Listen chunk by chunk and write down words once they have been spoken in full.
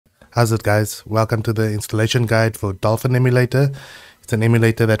How's it, guys? Welcome to the installation guide for Dolphin Emulator. It's an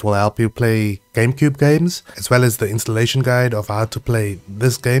emulator that will help you play GameCube games, as well as the installation guide of how to play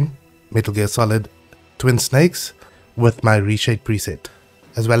this game, Metal Gear Solid Twin Snakes, with my Reshade preset,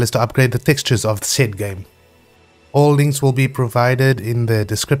 as well as to upgrade the textures of the said game. All links will be provided in the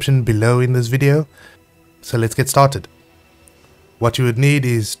description below in this video, so let's get started. What you would need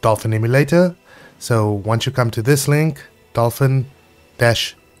is Dolphin Emulator. So once you come to this link, dolphin-emu.org,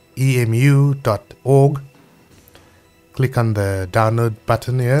 click on the download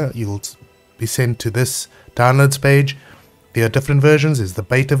button here. You'll be sent to this downloads page. There are different versions. There's the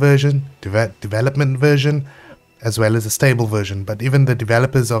beta version, development version, as well as a stable version. But even the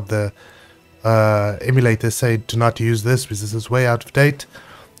developers of the emulator say do not use this because this is way out of date.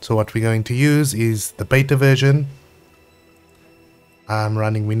 So what we're going to use is the beta version. I'm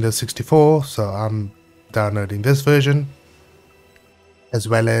running Windows 64, so I'm downloading this version, as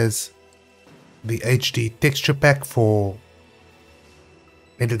well as the HD texture pack for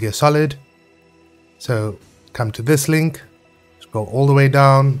Metal Gear Solid. So come to this link, scroll all the way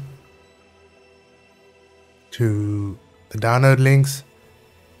down to the download links.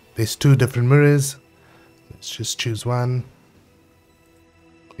 There's two different mirrors. Let's just choose one.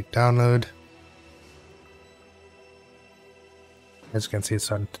 Click download. As you can see, it's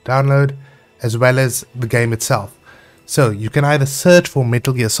starting to download, as well as the game itself. So you can either search for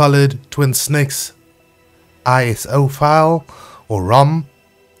Metal Gear Solid Twin Snakes ISO file or ROM.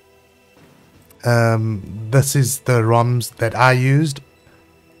 This is the ROMs that I used,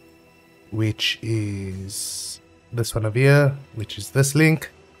 which is this one over here, which is this link.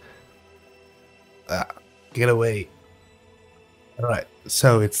 Get away. Alright,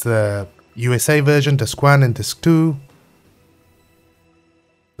 so it's the USA version, disc 1 and disc 2.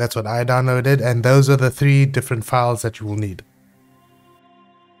 That's what I downloaded, and those are the three different files that you will need.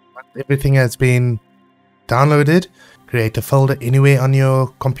 Once everything has been downloaded, create a folder anywhere on your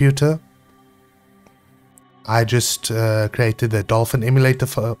computer. I just created the Dolphin Emulator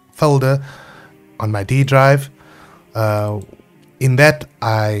folder on my D drive. In that,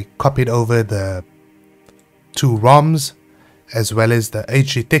 I copied over the two ROMs, as well as the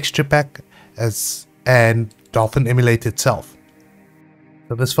HD texture pack and Dolphin Emulator itself.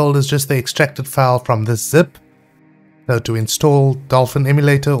 So this folder is just the extracted file from this zip. So to install Dolphin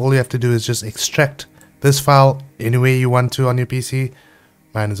Emulator, all you have to do is just extract this file anywhere you want to on your PC.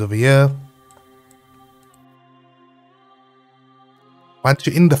 Mine is over here. Once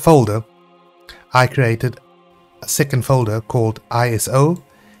you're in the folder, I created a second folder called ISO,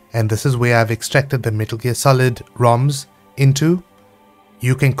 and this is where I've extracted the Metal Gear Solid ROMs into.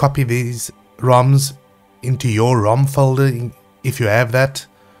 You can copy these ROMs into your ROM folder if you have that,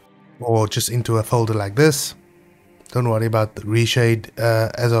 or just into a folder like this. Don't worry about the Reshade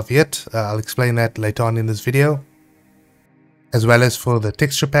as of yet. I'll explain that later on in this video. As well as for the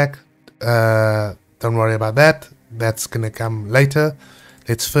texture pack, don't worry about that. That's gonna come later.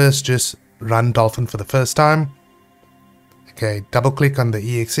 Let's first just run Dolphin for the first time. Okay, double click on the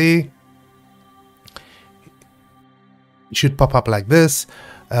exe. It should pop up like this.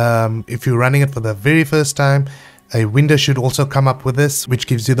 If you're running it for the very first time, a window should also come up with this, which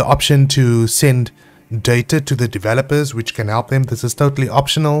gives you the option to send data to the developers, which can help them. This is totally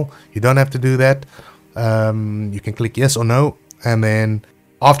optional. You don't have to do that. You can click yes or no, and then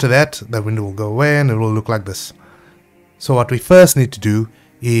after that, the window will go away and it will look like this. So what we first need to do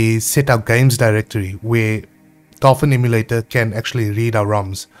is set our games directory where Dolphin Emulator can actually read our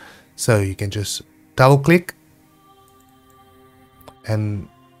ROMs. So you can just double click and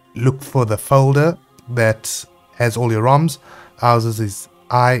look for the folder that has all your ROMs. Ours is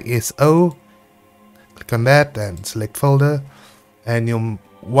ISO. Click on that and select folder, and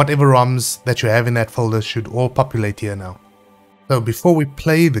whatever ROMs that you have in that folder should all populate here now. So before we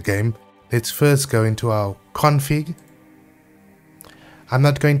play the game, let's first go into our config. I'm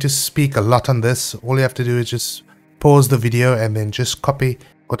not going to speak a lot on this. All you have to do is just pause the video and then just copy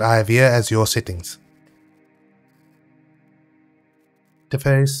what I have here as your settings.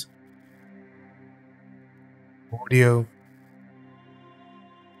 Interface, audio,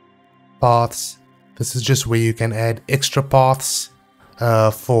 paths. This is just where you can add extra paths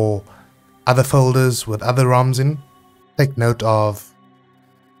for other folders with other ROMs in. Take note of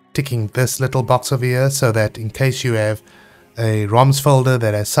ticking this little box over here so that in case you have a ROMs folder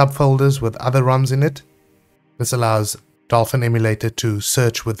that has subfolders with other ROMs in it, this allows Dolphin Emulator to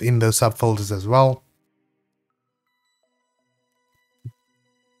search within those subfolders as well.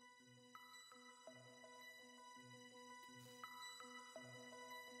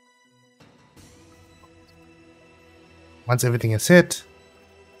 Once everything is set,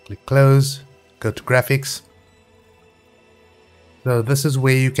 Click close, go to graphics. So this is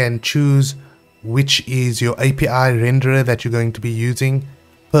where you can choose which is your API renderer that you're going to be using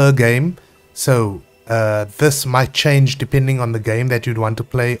per game. So this might change depending on the game that you'd want to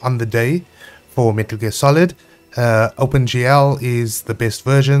play on the day. For Metal Gear Solid, OpenGL is the best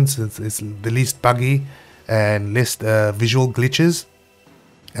version, so it's the least buggy and less visual glitches.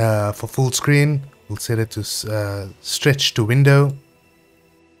 For full screen, we'll set it to stretch to window.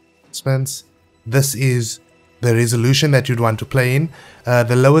 This is the resolution that you'd want to play in.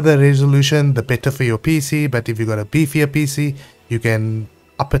 The lower the resolution, the better for your PC, but if you've got a beefier PC, you can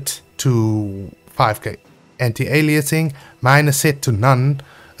up it to 5K. Anti-aliasing, mine is set to none.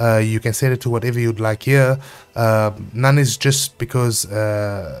 You can set it to whatever you'd like here. None is just because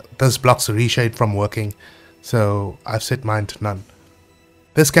this blocks Reshade from working, so I've set mine to none.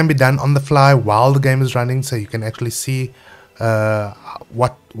 This can be done on the fly while the game is running, so you can actually see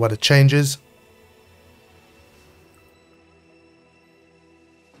what it changes.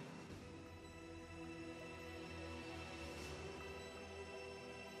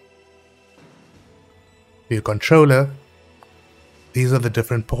 Your controller, these are the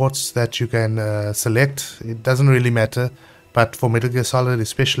different ports that you can select. It doesn't really matter, but for Metal Gear Solid,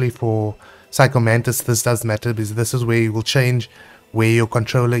 especially for Psycho Mantis, this does matter because this is where you will change where your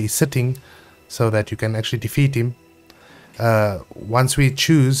controller is sitting so that you can actually defeat him. Once we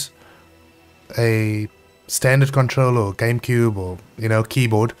choose a standard controller or GameCube or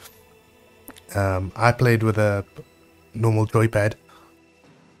keyboard, I played with a normal joypad.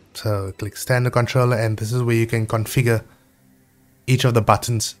 So click standard controller, and this is where you can configure each of the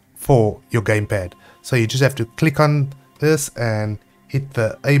buttons for your gamepad. So you just have to click on this and hit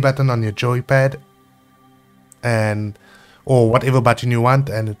the A button on your joypad, or whatever button you want,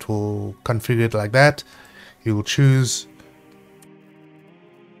 and it will configure it like that. You will choose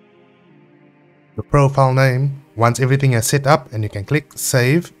the profile name once everything is set up, and you can click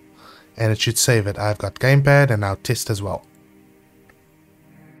save, and it should save it. I've got gamepad and now test as well.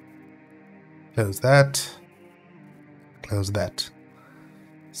 Close that, close that.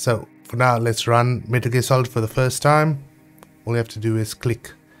 So for now, let's run Metal Gear Solid for the first time. All you have to do is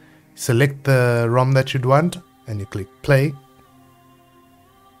select the ROM that you'd want, and you click play,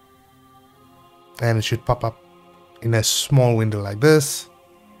 and it should pop up in a small window like this,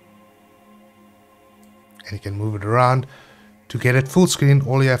 and you can move it around. To get it full screen,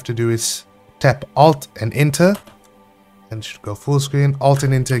 all you have to do is tap Alt and Enter, and it should go full screen. Alt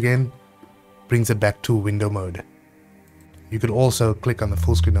and Enter again brings it back to window mode. You could also click on the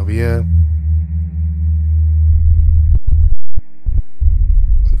full screen over here,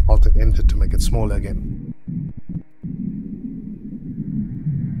 and Alt and Enter to make it smaller again.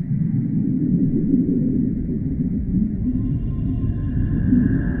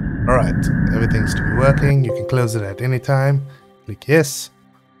 Alright, everything's to be working. You can close it at any time. Click yes.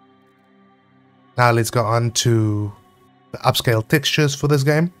 Now let's go on to the upscale textures for this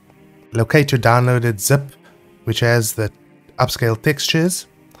game. Locate your downloaded zip which has the upscale textures.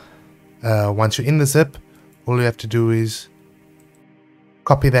 Once you're in the zip, all you have to do is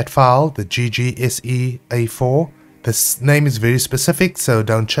copy that file, the GGSE-A4. This name is very specific, so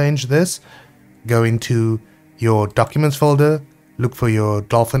don't change this. Go into your documents folder, look for your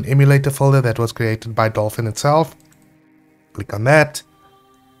Dolphin Emulator folder that was created by Dolphin itself. Click on that.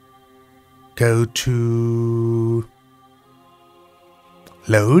 Go to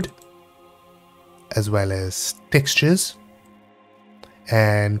load, as well as textures,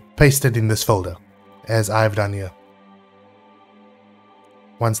 and paste it in this folder, as I've done here.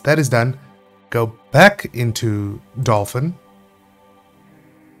 Once that is done, go back into Dolphin,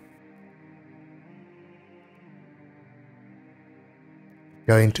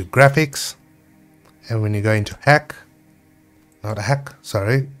 go into graphics, and when you go into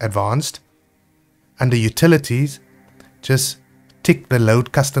advanced, under utilities, just tick the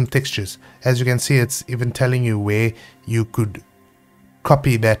load custom textures. As you can see, it's even telling you where you could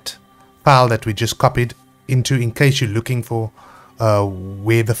copy that file that we just copied into, in case you're looking for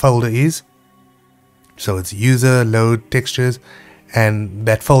where the folder is. So it's user, load, textures, and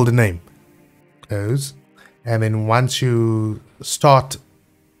that folder name. Close. And then once you start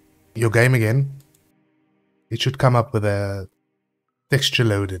your game again, it should come up with a texture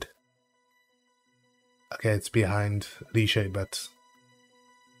loaded. Okay, it's behind Reshade, but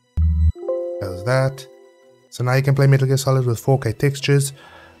close that. So now you can play Metal Gear Solid with 4K textures.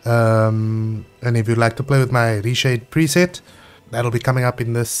 And if you'd like to play with my Reshade preset, that'll be coming up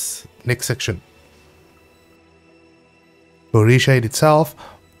in this next section. For Reshade itself,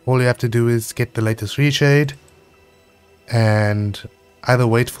 all you have to do is get the latest Reshade and either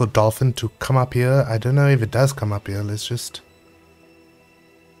wait for Dolphin to come up here. I don't know if it does come up here. Let's just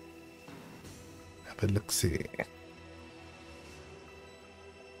have a look-see.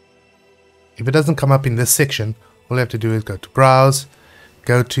 If it doesn't come up in this section, all you have to do is go to Browse,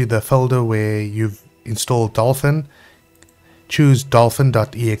 go to the folder where you've installed Dolphin, choose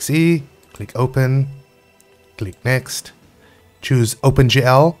dolphin.exe, click Open, click Next, choose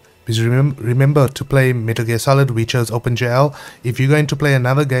OpenGL. Because remember, to play Metal Gear Solid, we chose OpenGL. If you're going to play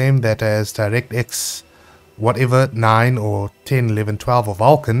another game that has DirectX, whatever, 9 or 10, 11, 12 or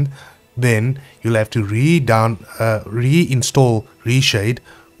Vulkan, then you'll have to reinstall Reshade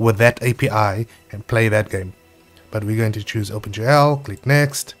with that API and play that game. But we're going to choose OpenGL, click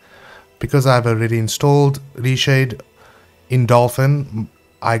Next. Because I've already installed Reshade in Dolphin,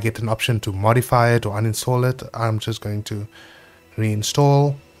 I get an option to modify it or uninstall it. I'm just going to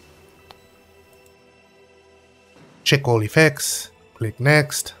reinstall. Check all effects, click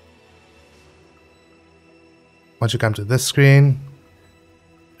Next. Once you come to this screen,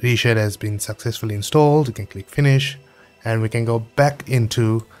 Reshade has been successfully installed. You can click Finish, and we can go back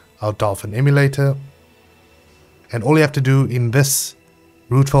into our Dolphin Emulator. And all you have to do in this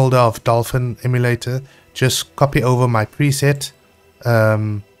root folder of Dolphin Emulator, just copy over my preset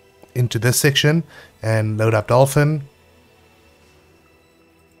into this section and load up Dolphin.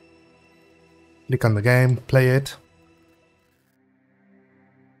 Click on the game, play it.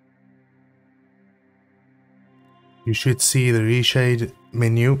 You should see the Reshade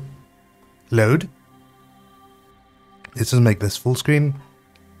menu load. Let's just make this full screen.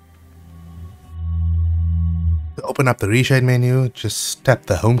 To open up the Reshade menu, just tap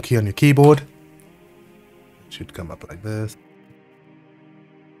the home key on your keyboard. It should come up like this.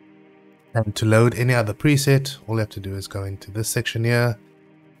 And to load any other preset, all you have to do is go into this section here,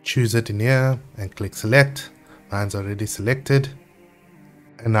 choose it in here, and click Select. Mine's already selected.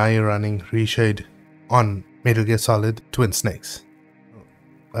 And now you're running Reshade on Metal Gear Solid Twin Snakes.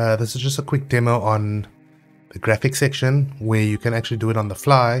 This is just a quick demo on the graphics section where you can actually do it on the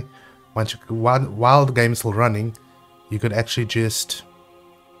fly. While the game is still running, you could actually just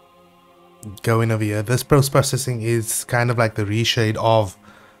go in over here. This post-processing is kind of like the Reshade of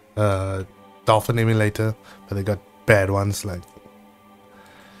Dolphin Emulator, but they got bad ones like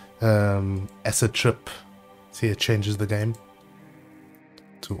Acid Trip. See, it changes the game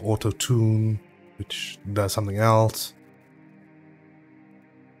to Auto-Tune, which does something else.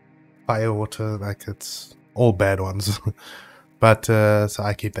 Fire Water, like it's all bad ones. But so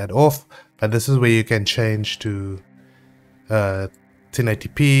I keep that off. But this is where you can change to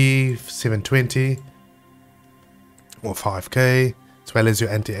 1080p, 720 or 5K, as well as your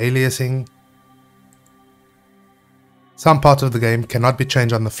anti-aliasing. Some parts of the game cannot be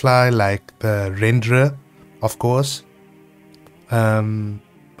changed on the fly, like the renderer, of course.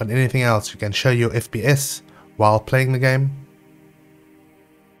 But anything else, you can show your FPS while playing the game.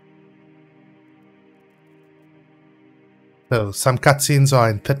 So some cutscenes are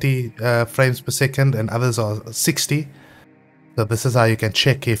in 30 frames per second and others are 60. So this is how you can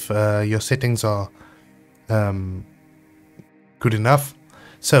check if your settings are good enough.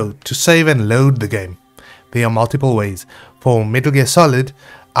 So to save and load the game, there are multiple ways. For Metal Gear Solid,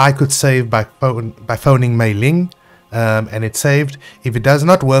 I could save by phoning Mei Ling, and it saved. If it does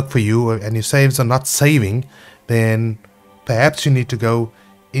not work for you and your saves are not saving, then perhaps you need to go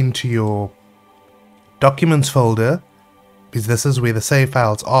into your Documents folder, because this is where the save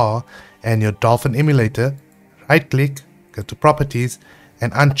files are, and your Dolphin Emulator, right click, go to Properties,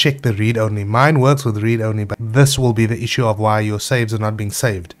 and uncheck the read only. Mine works with read only, but this will be the issue of why your saves are not being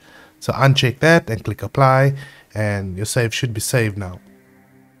saved. So uncheck that and click Apply, and your save should be saved now.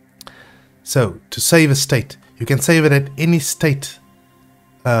 So to save a state, you can save it at any state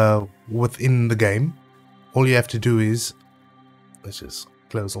within the game. All you have to do is, let's just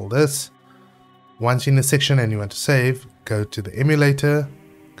close all this. Once you're in the section and you want to save, go to the emulator,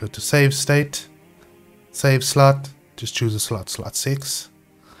 go to save state, save slot, just choose a slot 6,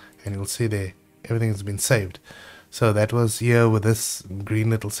 and you'll see there everything has been saved. So that was here with this green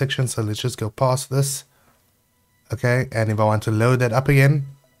little section, so let's just go past this. Okay, and if I want to load that up again,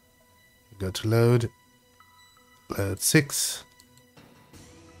 go to load 6,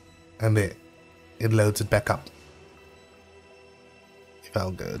 and there, it loads it back up. If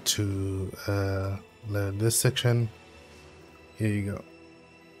I'll go to load this section, here you go.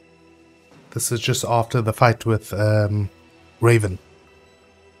 This is just after the fight with Raven.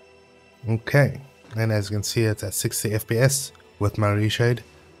 Okay, and as you can see, it's at 60 FPS with my Reshade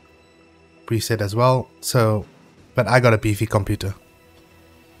preset as well. So, but I got a beefy computer.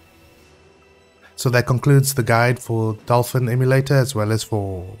 So that concludes the guide for Dolphin Emulator as well as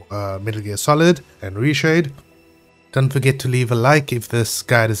for Metal Gear Solid and Reshade. Don't forget to leave a like if this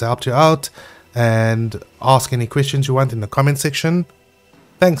guide has helped you out, and ask any questions you want in the comment section.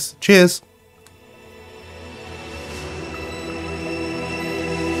 Thanks, cheers!